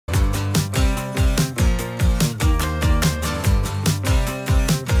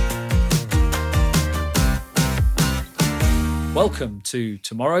Welcome to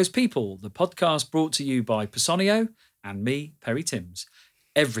Tomorrow's People, the podcast brought to you by Personio and me, Perry Timms.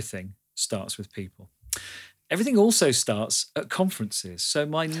 Everything starts with people. Everything also starts at conferences. So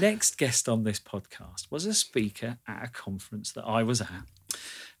my next guest on this podcast was a speaker at a conference that I was at,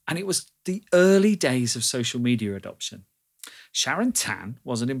 and it was the early days of social media adoption. Sharon Tan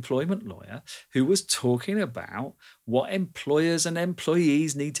was an employment lawyer who was talking about what employers and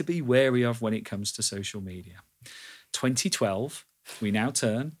employees need to be wary of when it comes to social media. 2012, we now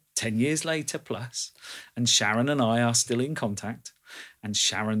turn 10 years later plus, and Sharon and I are still in contact, and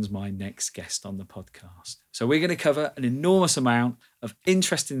Sharon's my next guest on the podcast. So we're going to cover an enormous amount of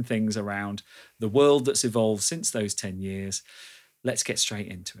interesting things around the world that's evolved since those 10 years. Let's get straight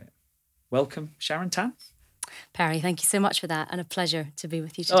into it. Welcome, Sharon Tan. Perry, thank you so much for that, and a pleasure to be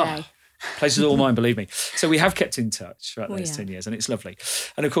with you today. Pleasure's all mine, believe me. So we have kept in touch throughout those 10 years, and it's lovely.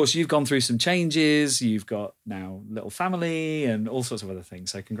 And of course, you've gone through some changes. You've got now little family and all sorts of other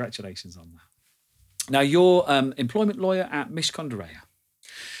things. So congratulations on that. Now, you're employment lawyer at Mishcon de Reya.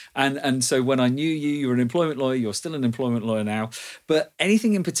 And so when I knew you were an employment lawyer. You're still an employment lawyer now. But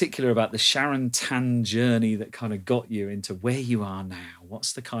anything in particular about the Sharon Tan journey that kind of got you into where you are now?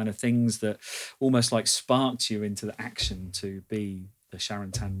 What's the kind of things that almost like sparked you into the action to be the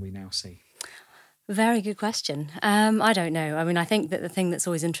Sharon Tan we now see? Very good question. I don't know. I mean, I think that the thing that's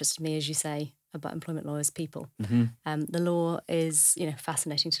always interested me, as you say, about employment law is people. Mm-hmm. The law is,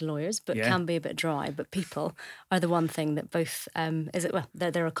 fascinating to lawyers, but can be a bit dry. But people are the one thing that both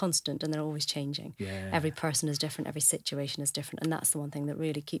they're a constant and they're always changing. Yeah. Every person is different. Every situation is different, and that's the one thing that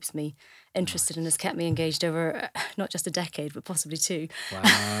really keeps me interested and has kept me engaged over not just a decade, but possibly two.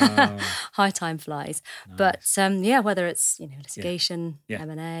 Wow. High time flies. Nice. But whether it's litigation,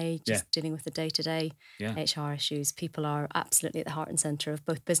 M&A, just dealing with the day-to-day HR issues, people are absolutely at the heart and centre of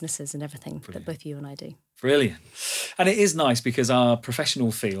both businesses and everything that both you and I do. Brilliant. And it is nice because our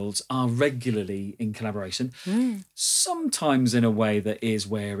professional fields are regularly in collaboration, sometimes in a way that is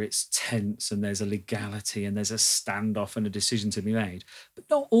where it's tense and there's a legality and there's a standoff and a decision to be made, but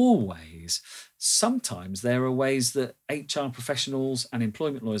not always. Sometimes there are ways that HR professionals and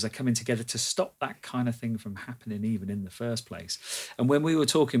employment lawyers are coming together to stop that kind of thing from happening even in the first place. And when we were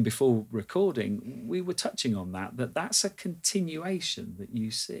talking before recording, we were touching on that's a continuation that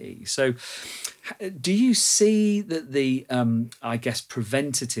you see. So do you see that the,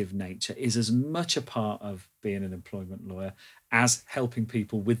 preventative nature is as much a part of being an employment lawyer as helping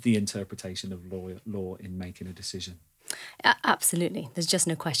people with the interpretation of law in making a decision? Absolutely. There's just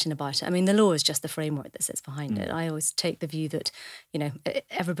no question about it. I mean, the law is just the framework that sits behind it. I always take the view that,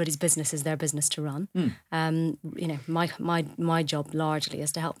 everybody's business is their business to run. My job largely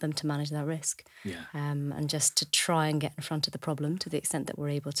is to help them to manage their risk. Yeah. And just to try and get in front of the problem to the extent that we're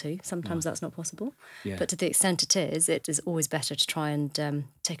able to. Sometimes that's not possible. Yeah. But to the extent it is always better to try and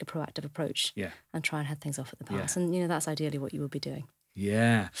take a proactive approach and try and head things off at the pass. Yeah. And, that's ideally what you will be doing.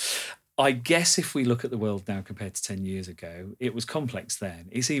 Yeah. I guess if we look at the world now compared to 10 years ago, it was complex then.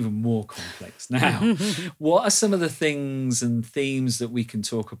 It's even more complex now. What are some of the things and themes that we can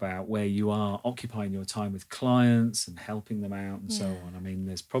talk about where you are occupying your time with clients and helping them out and so on? I mean,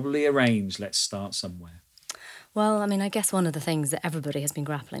 there's probably a range. Let's start somewhere. Well, I mean, I guess one of the things that everybody has been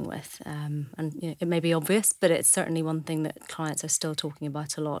grappling with, and it may be obvious, but it's certainly one thing that clients are still talking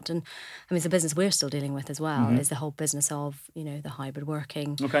about a lot. And I mean, it's a business we're still dealing with as well, is the whole business of, the hybrid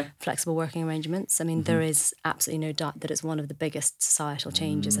working, flexible working arrangements. I mean, there is absolutely no doubt that it's one of the biggest societal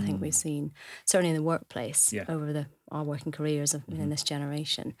changes I think we've seen, certainly in the workplace over our working careers in this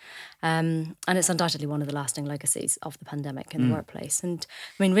generation. And it's undoubtedly one of the lasting legacies of the pandemic in the workplace. And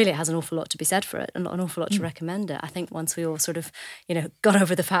I mean, really, it has an awful lot to be said for it and an awful lot to recommend it. I think once we all sort of, got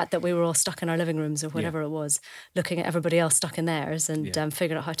over the fact that we were all stuck in our living rooms or whatever it was, looking at everybody else stuck in theirs and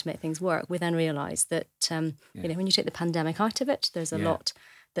figuring out how to make things work, we then realised that, when you take the pandemic out of it, there's a lot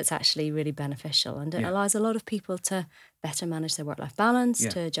that's actually really beneficial, and it allows a lot of people to better manage their work-life balance,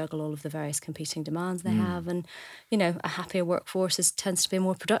 to juggle all of the various competing demands they have, and a happier workforce tends to be a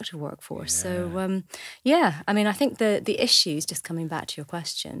more productive workforce. So I mean, I think the issues, just coming back to your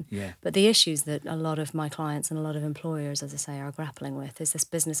question, but the issues that a lot of my clients and a lot of employers, as I say, are grappling with is this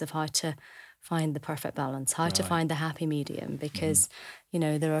business of how to find the perfect balance, how to find the happy medium, because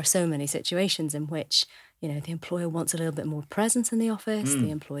there are so many situations in which the employer wants a little bit more presence in the office,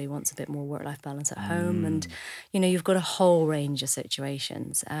 the employee wants a bit more work-life balance at home, and, you've got a whole range of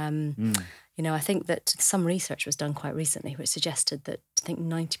situations. I think that some research was done quite recently which suggested that I think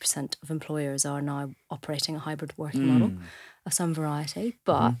 90% of employers are now operating a hybrid working model of some variety,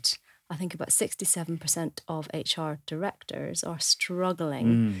 but I think about 67% of HR directors are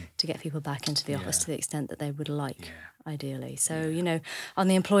struggling to get people back into the office to the extent that they would like. ideally. So, on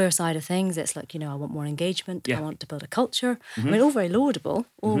the employer side of things, it's like, I want more engagement. I want to build a culture. I mean, all very laudable,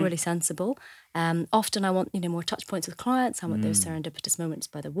 all really sensible. Often I want, more touch points with clients. I want those serendipitous moments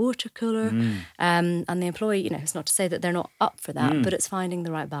by the water cooler. And the employee, it's not to say that they're not up for that, but it's finding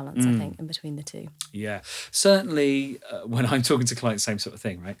the right balance, I think, in between the two. Yeah, certainly when I'm talking to clients, same sort of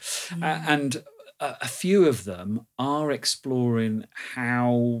thing, right? And a few of them are exploring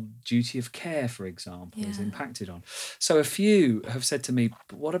how duty of care, for example, is impacted on. So a few have said to me,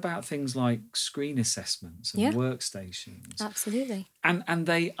 but what about things like screen assessments and workstations? Absolutely. And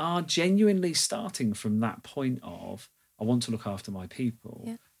they are genuinely starting from that point of, I want to look after my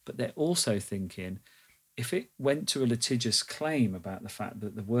people, but they're also thinking, if it went to a litigious claim about the fact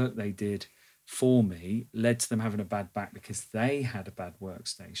that the work they did for me led to them having a bad back because they had a bad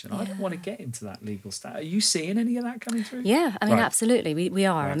workstation, I don't want to get into that legal stat. Are you seeing any of that coming through? Yeah, I mean, absolutely. We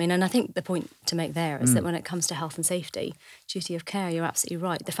are. Right. I mean, and I think the point to make there is that when it comes to health and safety, duty of care, you're absolutely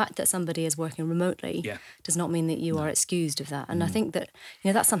right. The fact that somebody is working remotely does not mean that you are excused of that. And I think that,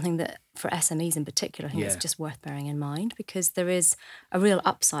 that's something that for SMEs in particular, I think it's just worth bearing in mind, because there is a real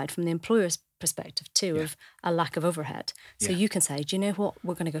upside from the employer's perspective too of a lack of overhead. So you can say, do you know what,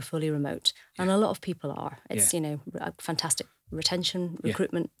 we're going to go fully remote. And a lot of people are. It's, a fantastic retention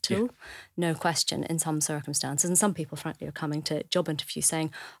recruitment tool, no question, in some circumstances. And some people, frankly, are coming to job interviews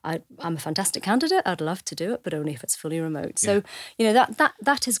saying, I'm a fantastic candidate, I'd love to do it, but only if it's fully remote. So,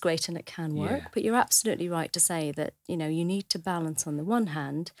 that is great and it can work. But you're absolutely right to say that, you need to balance on the one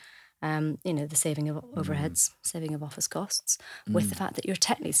hand, the saving of overheads, saving of office costs, with the fact that your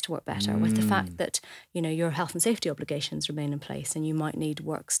tech needs to work better, with the fact that, your health and safety obligations remain in place and you might need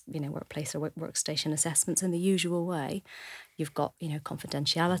workplace or workstation assessments in the usual way. You've got,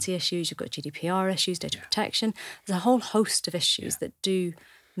 confidentiality issues, you've got GDPR issues, data protection. There's a whole host of issues that do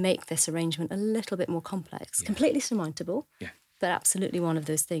make this arrangement a little bit more complex, completely surmountable, but absolutely one of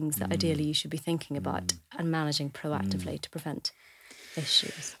those things that ideally you should be thinking about and managing proactively to prevent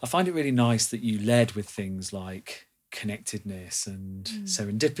issues. I find it really nice that you led with things like connectedness and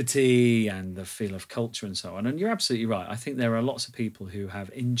serendipity and the feel of culture and so on. And you're absolutely right. I think there are lots of people who have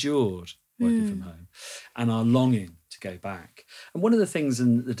endured working from home and are longing to go back. And one of the things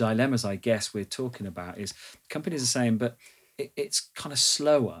and the dilemmas, I guess, we're talking about is companies are saying, but it's kind of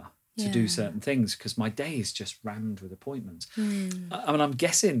slower to do certain things because my day is just rammed with appointments. I mean, I'm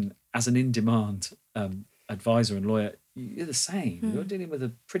guessing as an in-demand advisor and lawyer, you're the same. You're dealing with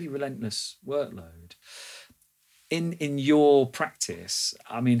a pretty relentless workload. In your practice,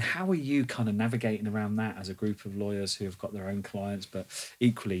 I mean, how are you kind of navigating around that as a group of lawyers who have got their own clients, but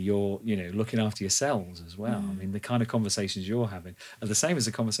equally you're, looking after yourselves as well? I mean, the kind of conversations you're having are the same as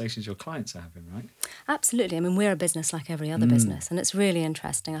the conversations your clients are having, right? Absolutely. I mean, we're a business like every other business, and it's really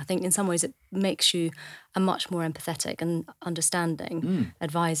interesting. I think in some ways it makes you a much more empathetic and understanding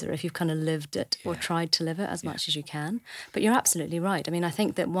advisor if you've kind of lived it or tried to live it as much as you can. But you're absolutely right. I mean, I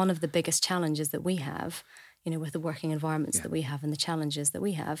think that one of the biggest challenges that we have, with the working environments that we have and the challenges that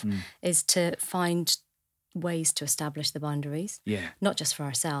we have, is to find ways to establish the boundaries, not just for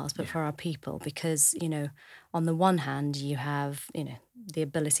ourselves, but for our people. Because, on the one hand, you have, the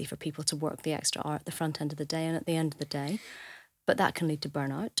ability for people to work the extra hour at the front end of the day and at the end of the day, but that can lead to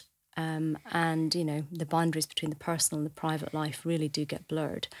burnout. And, the boundaries between the personal and the private life really do get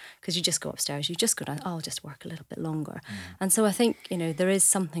blurred because you just go upstairs, you just go down, I'll just work a little bit longer. And so I think, there is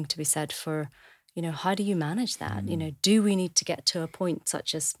something to be said for, how do you manage that? Do we need to get to a point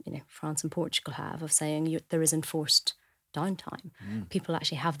such as, France and Portugal have of saying there is enforced downtime? People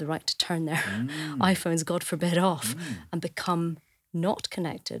actually have the right to turn their iPhones, God forbid, off and become not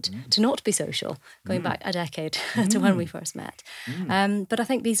connected, to not be social, going back a decade to when we first met. But I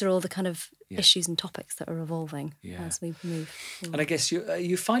think these are all the kind of issues and topics that are evolving as we move forward. And I guess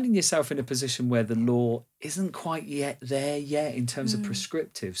you're finding yourself in a position where the law isn't quite there yet in terms of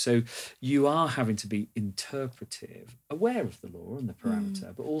prescriptive. So you are having to be interpretive, aware of the law and the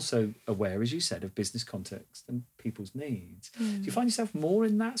parameter, but also aware, as you said, of business context and people's needs. Do you find yourself more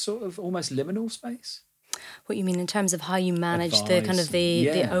in that sort of almost liminal space? What you mean in terms of how you manage the kind of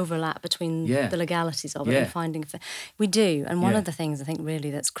the overlap between the legalities of it and finding... We do. And one of the things I think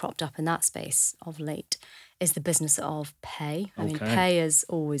really that's cropped up in that space of late is the business of pay. I mean, pay is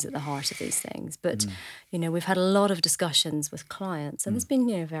always at the heart of these things. But, we've had a lot of discussions with clients and there's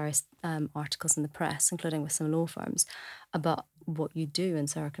been, various articles in the press, including with some law firms, about what you do in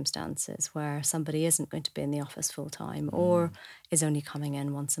circumstances where somebody isn't going to be in the office full time or is only coming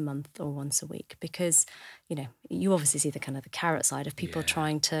in once a month or once a week. Because, you obviously see the kind of the carrot side of people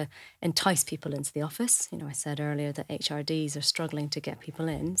trying to entice people into the office. I said earlier that HRDs are struggling to get people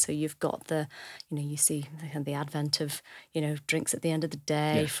in. So you've got you see the advent of, drinks at the end of the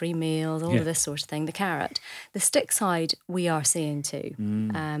day, free meals, all of this sort of thing, the carrot. The stick side we are seeing too,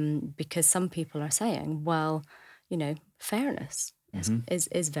 because some people are saying, well, fairness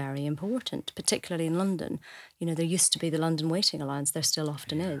is very important, particularly in London. There used to be the London Waiting Alliance, there still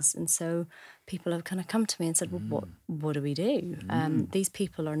often is. And so people have kind of come to me and said, well, what do we do? These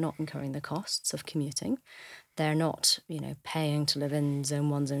people are not incurring the costs of commuting. They're not, paying to live in zone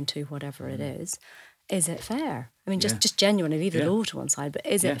 1, zone 2, whatever it is. Is it fair? I mean, just genuinely leave the law to one side, but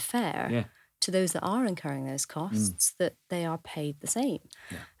is it fair to those that are incurring those costs that they are paid the same?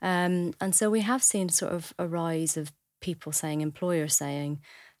 And so we have seen sort of a rise of people saying, employers saying,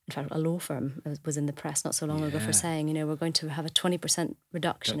 in fact, a law firm was in the press not so long ago for saying, we're going to have a 20%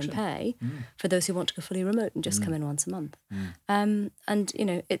 reduction in pay for those who want to go fully remote and just come in once a month. And,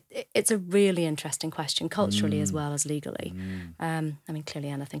 it's a really interesting question culturally as well as legally. I mean, clearly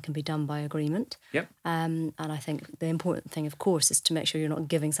anything can be done by agreement. And I think the important thing, of course, is to make sure you're not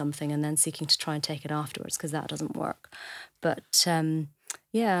giving something and then seeking to try and take it afterwards, because that doesn't work. But, I mean,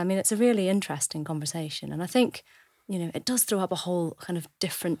 it's a really interesting conversation. And I think, it does throw up a whole kind of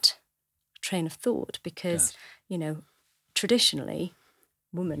different train of thought because, traditionally,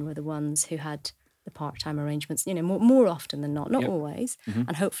 women were the ones who had the part-time arrangements, more often than not always,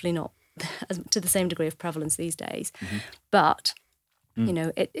 and hopefully not to the same degree of prevalence these days. But,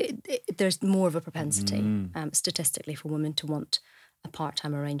 there's more of a propensity statistically for women to want a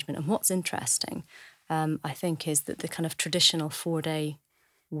part-time arrangement. And what's interesting, I think, is that the kind of traditional 4-day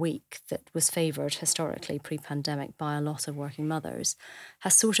week that was favoured historically pre-pandemic by a lot of working mothers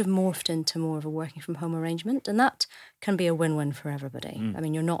has sort of morphed into more of a working from home arrangement, and that can be a win-win for everybody. I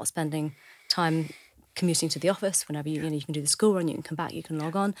mean, you're not spending time commuting to the office whenever you can do the school run, you can come back, you can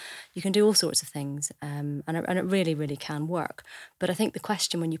log on, you can do all sorts of things, and it really, really can work. But I think the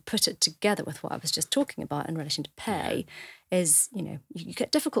question when you put it together with what I was just talking about in relation to pay is, you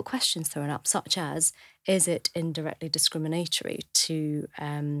get difficult questions thrown up, such as, is it indirectly discriminatory to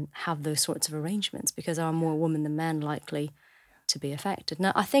have those sorts of arrangements? Because are more women than men likely to be affected?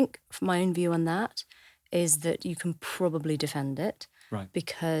 Now, I think my own view on that is that you can probably defend it. Right.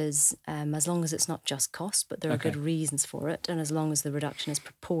 Because as long as it's not just cost, but there are good reasons for it, and as long as the reduction is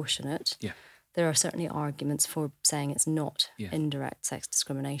proportionate, there are certainly arguments for saying it's not indirect sex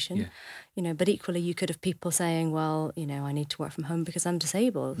discrimination. But equally you could have people saying, well, I need to work from home because I'm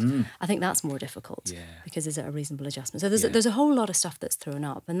disabled. I think that's more difficult because is it a reasonable adjustment? So there's a whole lot of stuff that's thrown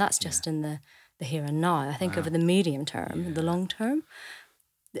up, and that's just in the here and now. I think over the medium term, the long term,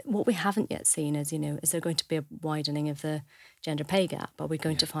 what we haven't yet seen is, is there going to be a widening of the gender pay gap? Are we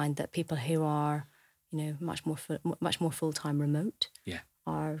going to find that people who are, much more full-time remote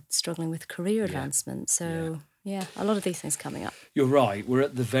are struggling with career advancement? So, a lot of these things coming up. You're right. We're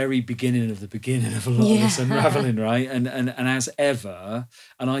at the very beginning of a lot of this unravelling, right? And as ever,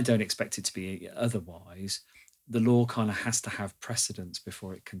 and I don't expect it to be otherwise, the law kind of has to have precedence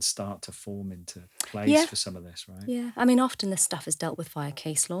before it can start to form into place for some of this, right? Yeah. I mean, often this stuff is dealt with via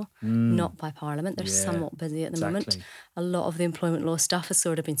case law, not by Parliament. They're somewhat busy at the moment. A lot of the employment law stuff has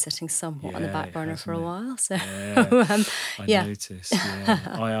sort of been sitting somewhat on the back burner for a while. So, I noticed.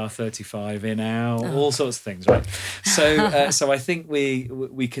 IR 35 in out, all sorts of things, right? So I think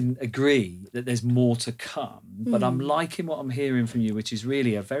we can agree that there's more to come. But I'm liking what I'm hearing from you, which is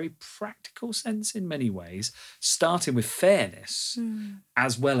really a very practical sense in many ways, starting with fairness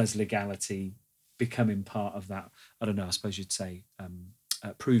as well as legality becoming part of that, I don't know, I suppose you'd say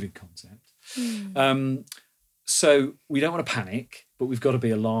proving concept. So we don't want to panic, but we've got to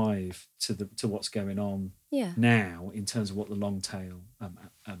be alive to what's going on now in terms of what the long tail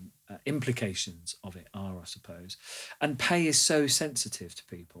implications of it are, I suppose. And pay is so sensitive to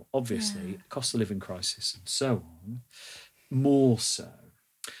people, obviously, cost of living crisis and so on, more so.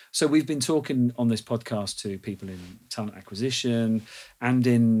 So we've been talking on this podcast to people in talent acquisition and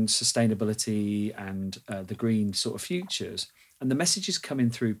in sustainability and the green sort of futures. And the message is coming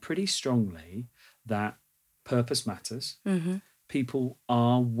through pretty strongly that purpose matters. People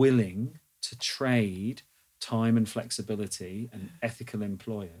are willing to trade time and flexibility and ethical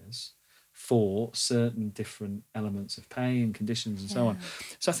employers for certain different elements of pay and conditions and so on.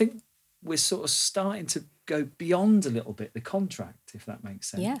 So I think we're sort of starting to go beyond a little bit the contract, if that makes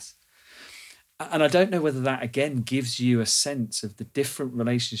sense. And I don't know whether that, again, gives you a sense of the different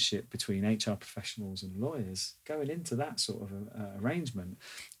relationship between HR professionals and lawyers going into that sort of arrangement.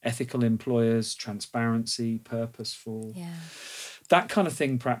 Ethical employers, transparency, purposeful. Yeah. That kind of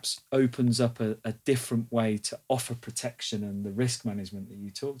thing perhaps opens up a different way to offer protection and the risk management that you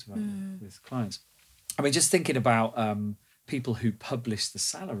talked about with clients. I mean, just thinking about people who publish the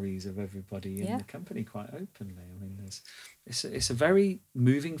salaries of everybody in the company quite openly. I mean, it's a very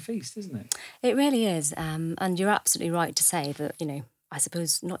moving feast, isn't it? It really is. And you're absolutely right to say that, I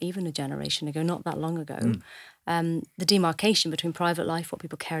suppose not even a generation ago, not that long ago, the demarcation between private life, what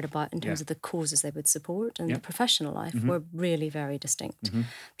people cared about in terms of the causes they would support, and the professional life were really very distinct.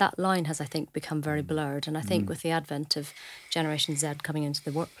 That line has, I think, become very blurred. And I think with the advent of Generation Z coming into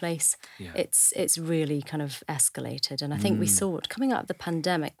the workplace, it's really kind of escalated. And I think we saw it coming out of the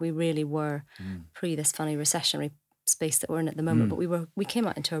pandemic. We really were pre this funny recessionary space that we're in at the moment, but we came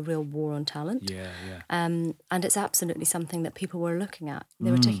out into a real war on talent. And it's absolutely something that people were looking at.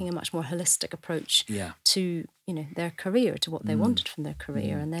 They were taking a much more holistic approach to their career, to what they wanted from their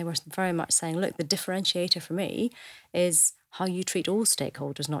career, and they were very much saying, look, the differentiator for me is how you treat all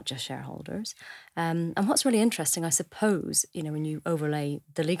stakeholders, not just shareholders. And what's really interesting, I suppose, when you overlay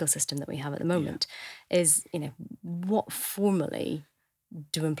the legal system that we have at the moment, is what formally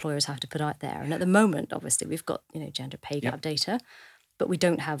do employers have to put out there? And at the moment, obviously, we've got gender pay gap data, but we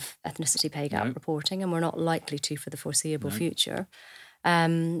don't have ethnicity pay gap reporting, and we're not likely to for the foreseeable future.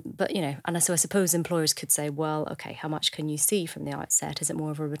 But and so I suppose employers could say, well, okay, how much can you see from the outset? Is it more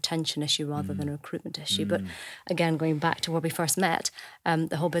of a retention issue rather than a recruitment issue? But again, going back to where we first met,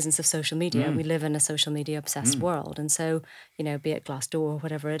 the whole business of social media, we live in a social media obsessed world. And so, be it Glassdoor or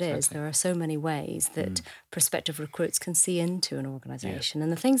whatever it is, there are so many ways that prospective recruits can see into an organisation.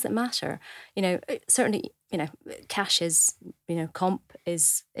 And the things that matter, certainly, cash is, comp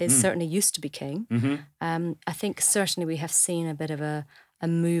is certainly used to be king. I think certainly we have seen a bit of a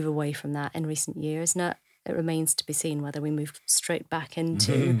move away from that in recent years. Now, it remains to be seen whether we move straight back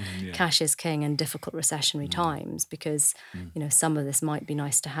into cash is king in difficult recessionary times, because, some of this might be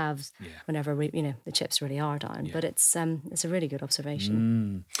nice to have whenever the chips really are down. But it's a really good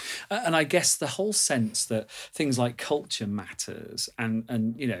observation. And I guess the whole sense that things like culture matters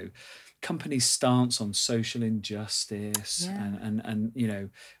and companies' stance on social injustice and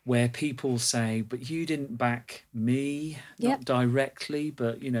where people say, but you didn't back me, not directly,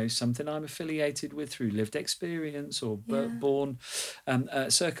 but something I'm affiliated with through lived experience or born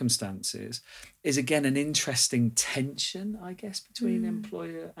circumstances, is again an interesting tension, I guess, between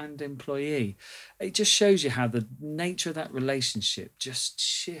employer and employee. It just shows you how the nature of that relationship just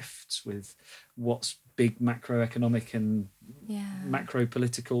shifts with what's big macroeconomic and macro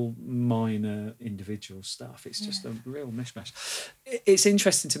political minor individual stuff. It's just a real mishmash. It's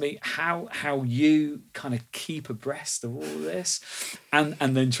interesting to me how you kind of keep abreast of all this and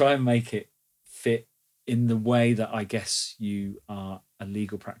then try and make it fit in the way that I guess you are a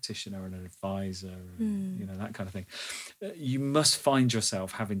legal practitioner and an advisor, and, that kind of thing. You must find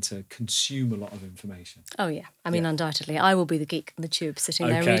yourself having to consume a lot of information. Oh, yeah. I mean, undoubtedly. I will be the geek in the tube sitting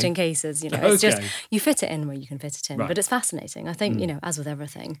there reading cases. It's just, you fit it in where you can fit it in. Right. But it's fascinating. I think, as with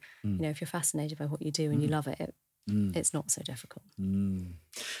everything, if you're fascinated by what you do and you love it, it's not so difficult. And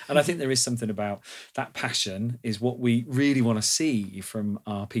I think there is something about that passion is what we really want to see from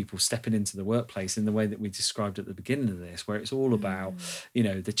our people stepping into the workplace in the way that we described at the beginning of this, where it's all about,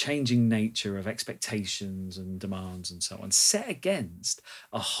 the changing nature of expectations and demands and so on, set against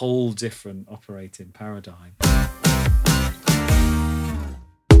a whole different operating paradigm.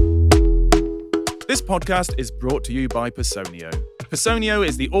 This podcast is brought to you by Personio. Personio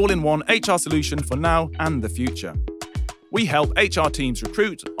is the all-in-one HR solution for now and the future. We help HR teams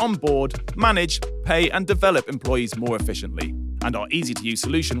recruit, onboard, manage, pay and develop employees more efficiently, and our easy-to-use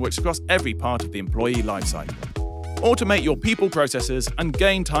solution works across every part of the employee lifecycle. Automate your people processes and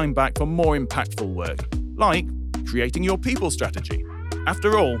gain time back for more impactful work, like creating your people strategy.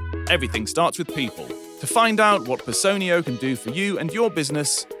 After all, everything starts with people. To find out what Personio can do for you and your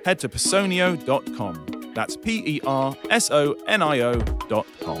business, head to personio.com. That's PERSONIO.com.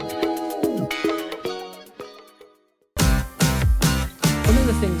 One of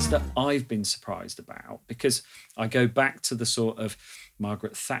the things that I've been surprised about, because I go back to the sort of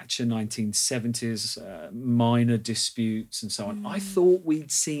Margaret Thatcher 1970s, minor disputes and so on, I thought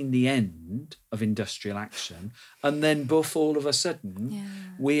we'd seen the end of industrial action, and then buff, all of a sudden,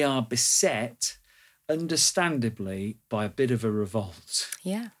 we are beset, understandably, by a bit of a revolt.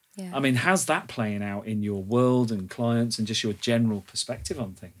 Yeah. I mean, how's that playing out in your world and clients and just your general perspective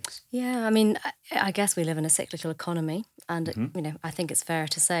on things? Yeah, I mean, I guess we live in a cyclical economy, and I think it's fair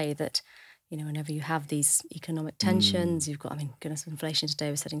to say that whenever you have these economic tensions, you've got, goodness, inflation today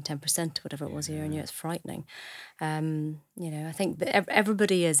was setting 10%, whatever it was year on year, it's frightening. I think that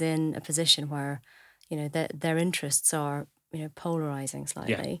everybody is in a position where, their interests are, polarizing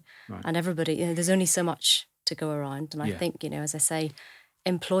slightly. Yeah, right. And everybody, there's only so much to go around. And I think, as I say,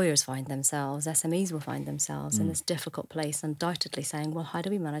 employers find themselves, SMEs will find themselves in this difficult place, undoubtedly saying, well, how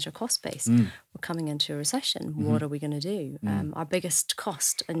do we manage our cost base? We're coming into a recession. What are we going to do? Our biggest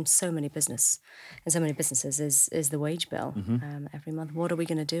cost in so many businesses is the wage bill every month. What are we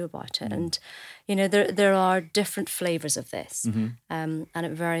going to do about it? And, there are different flavours of this. And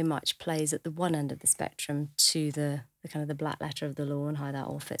it very much plays at the one end of the spectrum to the kind of the black letter of the law and how that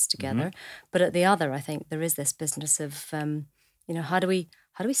all fits together. But at the other, I think there is this business of... how do we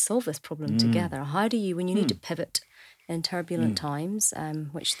solve this problem together? How do you, when you need to pivot in turbulent times,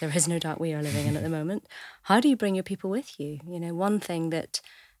 which there is no doubt we are living in at the moment, how do you bring your people with you? One thing that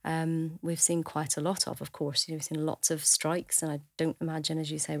we've seen quite a lot of course, we've seen lots of strikes, and I don't imagine, as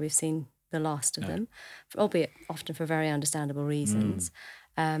you say, we've seen the last of them, albeit often for very understandable reasons.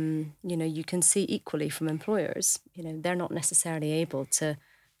 You can see equally from employers, they're not necessarily able to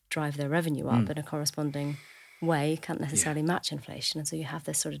drive their revenue up in a corresponding way, can't necessarily match inflation, and so you have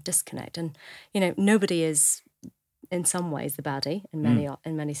this sort of disconnect. And nobody is in some ways the baddie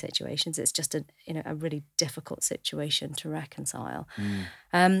in many situations. It's just a really difficult situation to reconcile.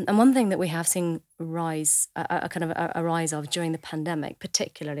 And one thing that we have seen rise a rise of during the pandemic,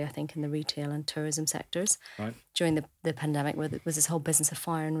 particularly I think in the retail and tourism sectors, during the pandemic, was this whole business of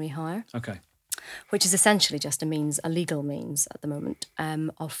fire and rehire. Which is essentially just a legal means at the moment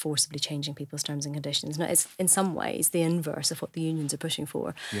of forcibly changing people's terms and conditions. Now, it's in some ways the inverse of what the unions are pushing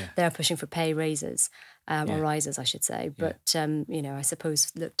for. They're pushing for pay raises, or rises, I should say. But, I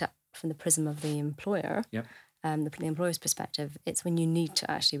suppose looked at from the prism of the employer, the employer's perspective, it's when you need to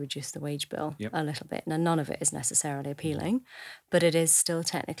actually reduce the wage bill a little bit. Now, none of it is necessarily appealing, but it is still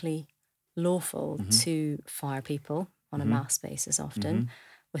technically lawful to fire people on a mass basis often,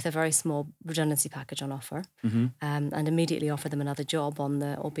 with a very small redundancy package on offer, and immediately offer them another job on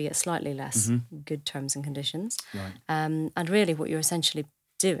the, albeit slightly less good terms and conditions. And really what you're essentially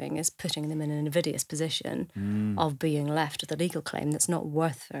doing is putting them in an invidious position of being left with a legal claim that's not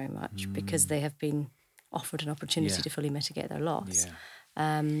worth very much because they have been offered an opportunity to fully mitigate their loss.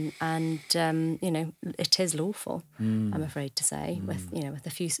 It is lawful, I'm afraid to say, with a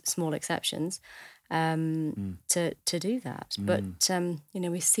few small exceptions, to do that. But,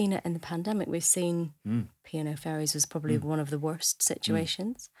 we've seen it in the pandemic. We've seen P&O Ferries was probably one of the worst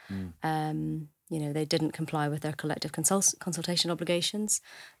situations. They didn't comply with their collective consultation obligations.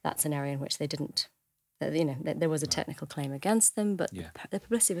 That's an area in which they didn't, there was a technical claim against them, but the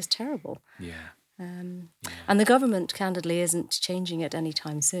publicity was terrible. And the government, candidly, isn't changing it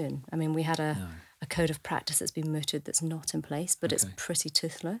anytime soon. I mean, we had a code of practice that's been mooted that's not in place, but it's pretty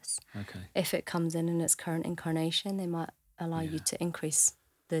toothless. If it comes in its current incarnation, they might allow you to increase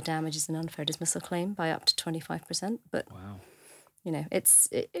the damages and unfair dismissal claim by up to 25%. But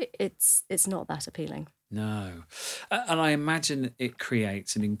it's not that appealing. No. And I imagine it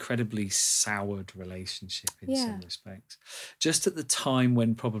creates an incredibly soured relationship in some respects. Just at the time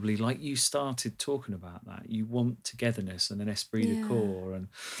when probably, like you started talking about that, you want togetherness and an esprit de corps. And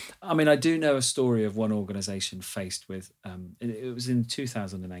I mean, I do know a story of one organisation faced with, it was in the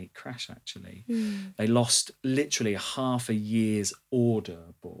 2008 crash, actually. They lost literally half a year's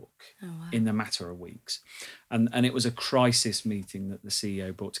order book in the matter of weeks. And it was a crisis meeting that the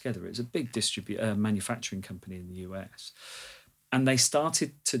CEO brought together. It was a big manufacturing company in the US. And they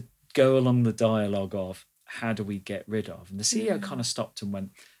started to go along the dialogue of, how do we get rid of? And the CEO kind of stopped and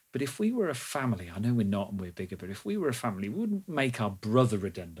went, but if we were a family, I know we're not and we're bigger, but if we were a family, we wouldn't make our brother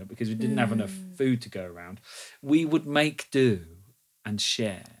redundant because we didn't have enough food to go around. We would make do and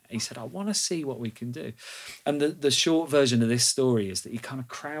share. He said, I want to see what we can do. And the short version of this story is that he kind of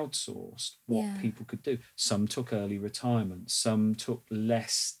crowdsourced what people could do. Some took early retirement, some took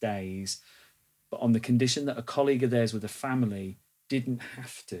less days, but on the condition that a colleague of theirs with a family didn't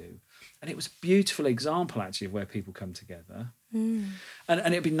have to. And it was a beautiful example, actually, of where people come together. And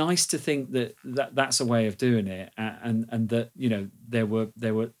it'd be nice to think that's a way of doing it, and that there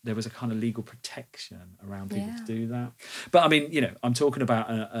was a kind of legal protection around people to do that. But I mean, I'm talking about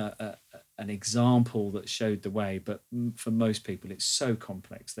an example that showed the way. But for most people, it's so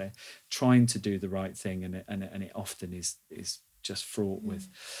complex. They're trying to do the right thing, and it often is just fraught with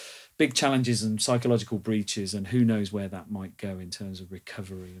big challenges and psychological breaches, and who knows where that might go in terms of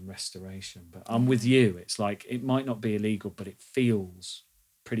recovery and restoration. But I'm with you. It's like, it might not be illegal, but it feels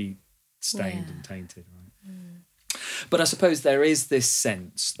pretty stained and tainted, right? But I suppose there is this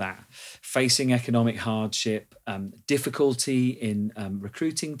sense that facing economic hardship, difficulty in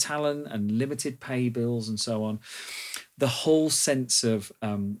recruiting talent and limited pay bills and so on, the whole sense of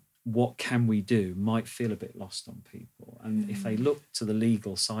what can we do might feel a bit lost on people. And if they look to the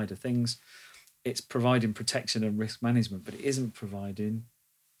legal side of things, it's providing protection and risk management, but it isn't providing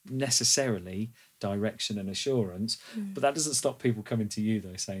necessarily direction and assurance. But that doesn't stop people coming to you,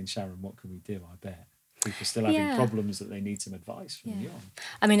 though, saying, Sharon, what can we do? I bet people still having problems that they need some advice from you on.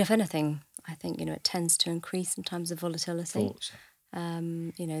 I mean, if anything, I think, it tends to increase in times of volatility. Thoughts.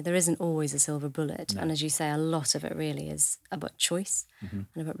 There isn't always a silver bullet. No. And as you say, a lot of it really is about choice and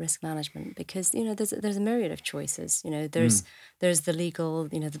about risk management, because, there's a myriad of choices. There's the legal,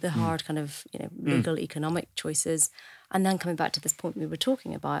 the hard kind of, legal economic choices. And then coming back to this point we were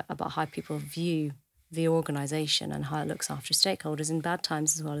talking about how people view the organisation and how it looks after stakeholders in bad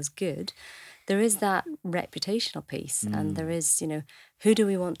times as well as good, there is that reputational piece, and there is, who do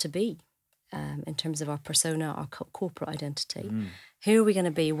we want to be? In terms of our persona, our corporate identity. Who are we going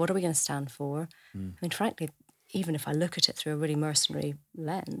to be? What are we going to stand for? I mean, frankly, even if I look at it through a really mercenary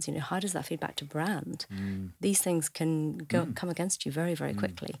lens, how does that feed back to brand? These things can come against you very, very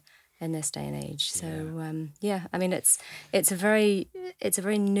quickly in this day and age. So, I mean, it's a very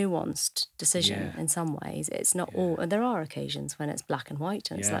nuanced decision in some ways. It's not all, and there are occasions when it's black and white,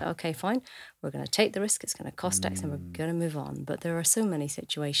 and it's like, okay, fine, we're going to take the risk, it's going to cost X, and we're going to move on. But there are so many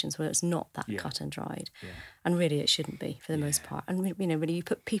situations where it's not that cut and dried, and really it shouldn't be for the most part. And really, you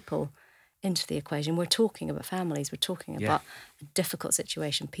put people into the equation. We're talking about families. We're talking about a difficult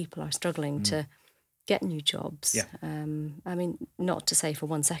situation. People are struggling to get new jobs. I mean, not to say for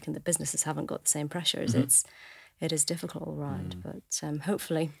one second that businesses haven't got the same pressures. It is difficult, all right. But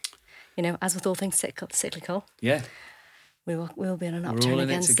hopefully, as with all things cyclical, we'll be on an upturn again soon. We're all in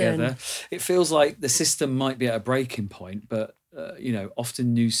it together. It feels like the system might be at a breaking point, but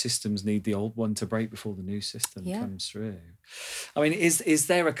often new systems need the old one to break before the new system comes through. I mean, is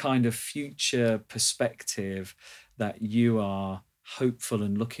there a kind of future perspective that you are hopeful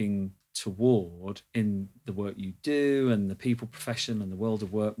and looking toward in the work you do and the people profession and the world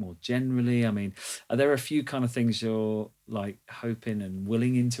of work more generally? I mean, are there a few kind of things you're like hoping and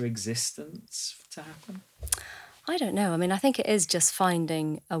willing into existence to happen? I don't know. I mean, I think it is just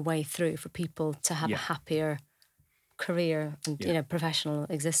finding a way through for people to have a happier career and professional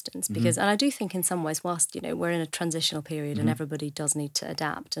existence, because and I do think in some ways, whilst we're in a transitional period and everybody does need to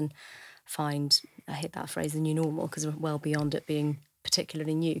adapt and find, I hate that phrase, the new normal, because we're well beyond it being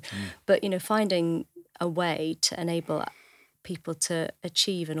particularly new, but finding a way to enable people to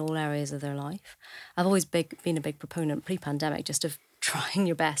achieve in all areas of their life. I've always been a big proponent pre-pandemic just of trying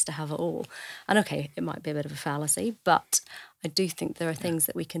your best to have it all. And okay, it might be a bit of a fallacy, but I do think there are things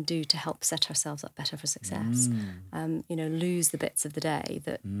that we can do to help set ourselves up better for success. Lose the bits of the day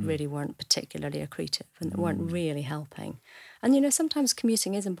that really weren't particularly accretive and that weren't really helping. And, sometimes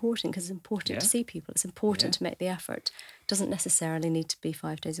commuting is important because it's important to see people. It's important to make the effort. It doesn't necessarily need to be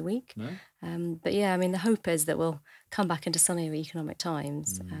 5 days a week. No. But I mean, the hope is that we'll come back into sunnier economic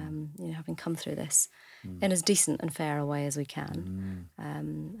times, having come through this in as decent and fair a way as we can.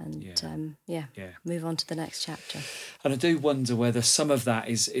 Move on to the next chapter. And I do wonder whether some of that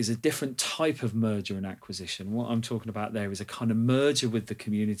is a different type of merger and acquisition. What I'm talking about there is a kind of merger with the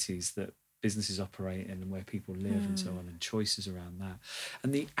communities that businesses operate in and where people live and so on, and choices around that.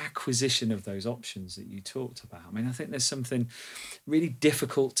 And the acquisition of those options that you talked about. I mean, I think there's something really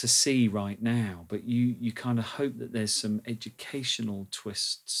difficult to see right now, but you kind of hope that there's some educational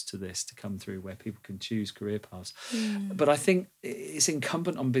twists to this to come through where people can choose career paths. But I think it's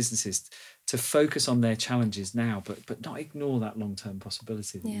incumbent on businesses to focus on their challenges now, but not ignore that long-term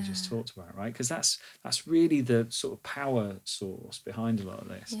possibility that you just talked about, right? Because that's really the sort of power source behind a lot of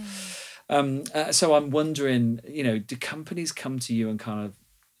this. So I'm wondering, do companies come to you and kind of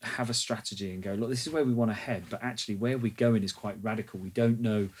have a strategy and go, look, this is where we want to head, but actually where we're going is quite radical. We don't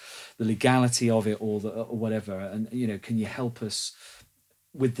know the legality of it or whatever. And, can you help us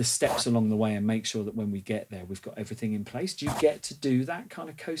with the steps along the way and make sure that when we get there, we've got everything in place? Do you get to do that kind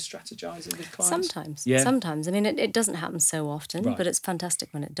of co-strategizing with clients? Sometimes. I mean, it doesn't happen so often, but it's fantastic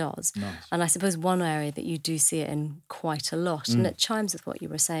when it does. Nice. And I suppose one area that you do see it in quite a lot, and it chimes with what you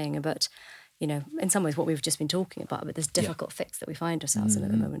were saying about, in some ways what we've just been talking about this difficult fix that we find ourselves in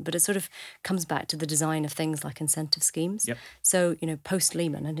at the moment. But it sort of comes back to the design of things like incentive schemes. So,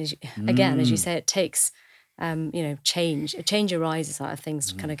 post-Lehman, and as you say, it takes change arises out of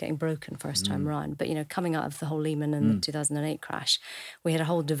things kind of getting broken first time round. But, coming out of the whole Lehman and the 2008 crash, we had a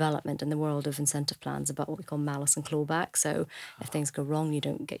whole development in the world of incentive plans about what we call malice and clawback. So if things go wrong, you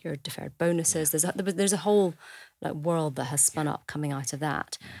don't get your deferred bonuses. There's a whole world that has spun up coming out of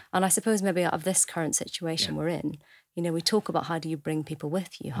that. And I suppose maybe out of this current situation we're in, we talk about how do you bring people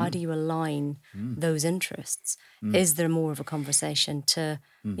with you? How do you align those interests? Is there more of a conversation to,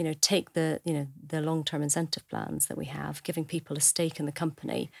 take the long-term incentive plans that we have, giving people a stake in the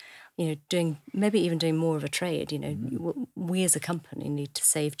company, doing more of a trade? We as a company need to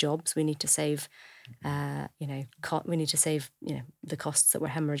save jobs. We need to save, we need to save, the costs that we're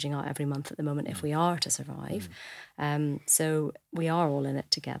hemorrhaging out every month at the moment if we are to survive. So we are all in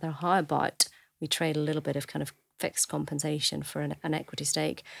it together. How about we trade a little bit of kind of fixed compensation for an equity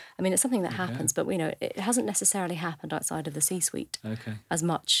stake? I mean, it's something that happens, but it hasn't necessarily happened outside of the C-suite as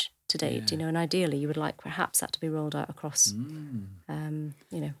much to date. And ideally you would like perhaps that to be rolled out across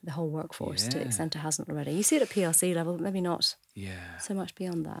the whole workforce to the extent it hasn't already. You see it at PLC level, but maybe not so much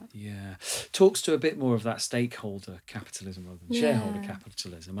beyond that. Talks to a bit more of that stakeholder capitalism rather than shareholder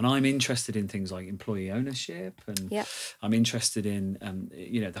capitalism. And I'm interested in things like employee ownership, and I'm interested in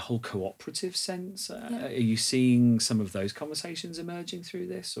the whole cooperative sense. Are you seeing some of those conversations emerging through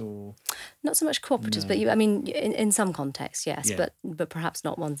this, or not so much cooperatives, but in some contexts, yes, but perhaps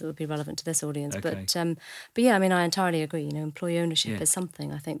not ones that would be relevant to this audience. But yeah, I mean, I entirely agree. Employee ownership is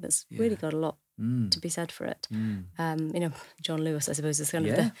something I think that's really got a lot to be said for it. John Lewis, I suppose, is kind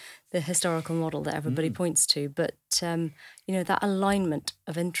of the historical model that everybody points to. But that alignment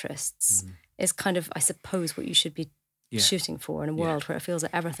of interests is kind of, I suppose, what you should be shooting for in a world where it feels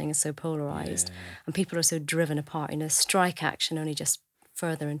that everything is so polarised and people are so driven apart. Strike action only just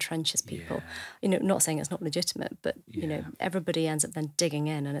further entrenches people. Not saying it's not legitimate, but everybody ends up then digging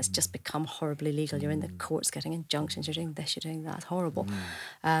in, and it's just become horribly legal. You're in the courts getting injunctions, you're doing this, you're doing that. It's horrible.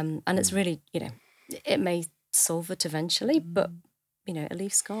 And it's really, it may solve it eventually, but it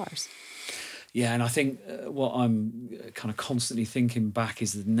leaves scars. Yeah, and I think what I'm kind of constantly thinking back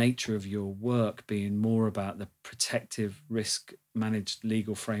is the nature of your work being more about the protective, risk-managed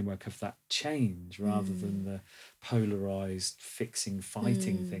legal framework of that change rather than the polarised, fixing,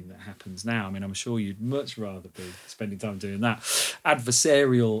 fighting thing that happens now. I mean, I'm sure you'd much rather be spending time doing that.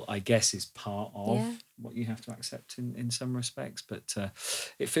 Adversarial, I guess, is part of what you have to accept in some respects, but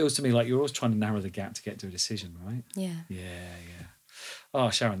it feels to me like you're always trying to narrow the gap to get to a decision, right? Yeah. Oh,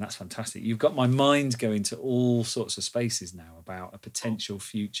 Sharon, that's fantastic. You've got my mind going to all sorts of spaces now about a potential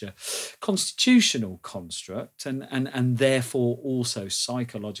future constitutional construct and therefore also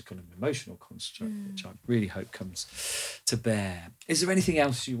psychological and emotional construct, which I really hope comes to bear. Is there anything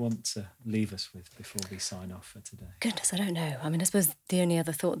else you want to leave us with before we sign off for today? Goodness, I don't know. I mean, I suppose the only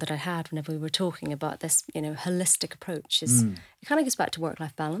other thought that I had whenever we were talking about this, holistic approach is it kind of goes back to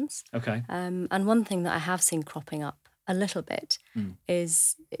work-life balance. Okay. And one thing that I have seen cropping up a little bit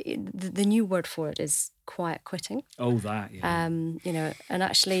is the new word for it is quiet quitting. Oh, that, yeah. And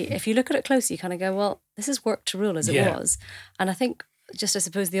actually, if you look at it closely, you kind of go, well, this is work to rule as it was. And I think just I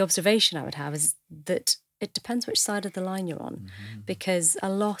suppose the observation I would have is that it depends which side of the line you're on, because a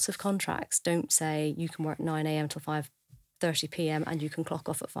lot of contracts don't say you can work 9 a.m. till 5:30 p.m. and you can clock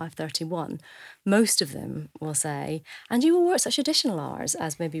off at 5:31. Most of them will say, and you will work such additional hours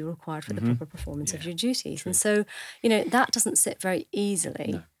as may be required for the proper performance of your duties. True. And so, that doesn't sit very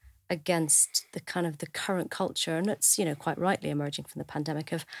easily against the kind of the current culture. And it's, quite rightly emerging from the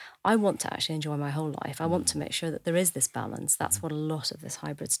pandemic of, I want to actually enjoy my whole life. I want to make sure that there is this balance. That's what a lot of this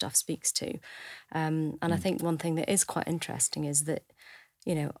hybrid stuff speaks to. And I think one thing that is quite interesting is that,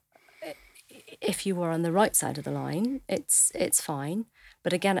 if you are on the right side of the line, it's fine.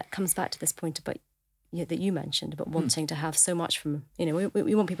 But again, it comes back to this point about that you mentioned about wanting to have so much from,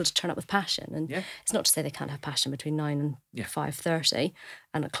 we want people to turn up with passion. And it's not to say they can't have passion between 9 and 5:30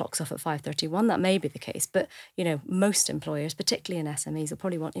 and it clocks off at 5:31. That may be the case. But, most employers, particularly in SMEs, will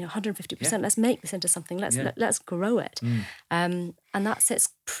probably want, 150%. Let's make this into something. Let's grow it. And that sits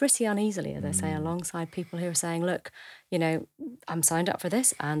pretty uneasily, as I say, alongside people who are saying, look, I'm signed up for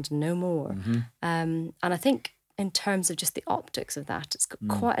this and no more. And I think in terms of just the optics of that, it's got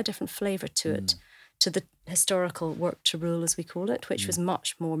quite a different flavour to it, to the historical work to rule, as we call it, which was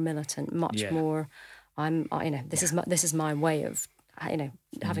much more militant, much more, this is my way of,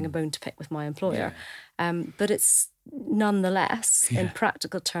 having a bone to pick with my employer. But it's nonetheless, in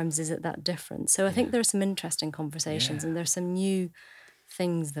practical terms, is it that different? So I think there are some interesting conversations and there's some new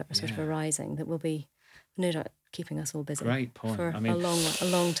things that are sort of arising that will be, no doubt, keeping us all busy. Great point. For a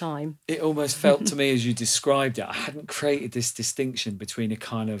long time. It almost felt to me as you described it, I hadn't created this distinction between a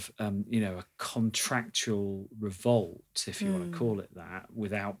kind of, a contractual revolt, if you want to call it that,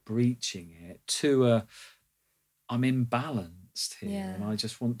 without breaching it, to I'm imbalanced here and I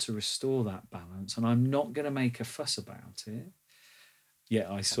just want to restore that balance and I'm not going to make a fuss about it. Yet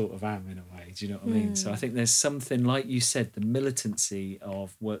I sort of am in a way, do you know what I mean? So I think there's something, like you said, the militancy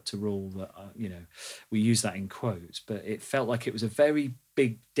of work to rule that, we use that in quotes, but it felt like it was a very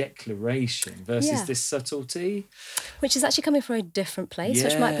big declaration versus this subtlety. Which is actually coming from a different place,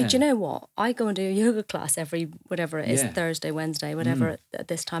 which might be, do you know what? I go and do a yoga class every, whatever it is, Thursday, Wednesday, whatever at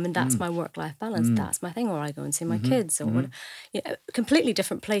this time, and that's my work-life balance. That's my thing. Or I go and see my kids, or completely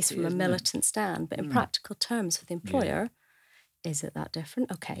different place from a militant stand, but in practical terms for the employer, is it that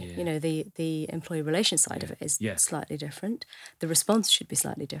different? Okay, the employee relations side of it is slightly different. The response should be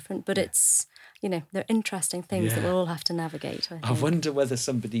slightly different, but it's, they're interesting things that we'll all have to navigate. I wonder whether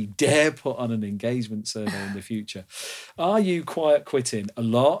somebody dare put on an engagement survey in the future. Are you quiet quitting? A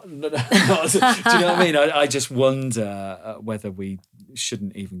lot? Do you know what I mean? I just wonder whether we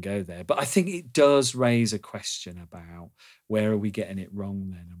shouldn't even go there. But I think it does raise a question about where are we getting it wrong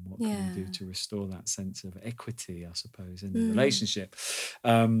then, and what can we do to restore that sense of equity, I suppose, in the relationship.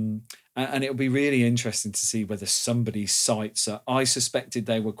 And it'll be really interesting to see whether somebody cites I suspected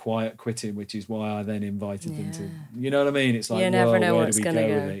they were quiet quitting, which is why I then invited them to, you know what I mean? It's like, you never know where where do we it's go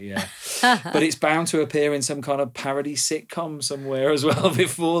gonna with it? Yeah. But it's bound to appear in some kind of parody sitcom somewhere as well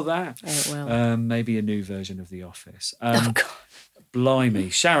before that. It will. Maybe a new version of The Office. Oh, God. Blimey.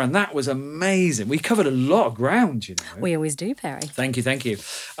 Sharon, that was amazing. We covered a lot of ground, We always do, Perry. Thank you.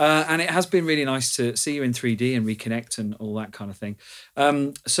 And it has been really nice to see you in 3D and reconnect and all that kind of thing.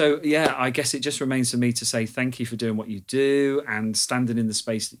 I guess it just remains for me to say thank you for doing what you do and standing in the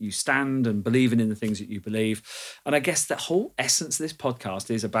space that you stand and believing in the things that you believe. And I guess the whole essence of this podcast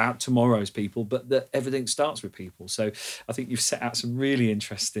is about tomorrow's people, but that everything starts with people. So I think you've set out some really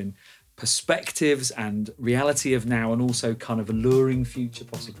interesting perspectives and reality of now, and also kind of alluring future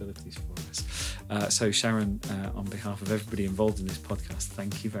possibilities for us. So Sharon, on behalf of everybody involved in this podcast,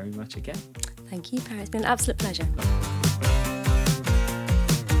 thank you very much again. Thank you, Perry. It's been an absolute pleasure.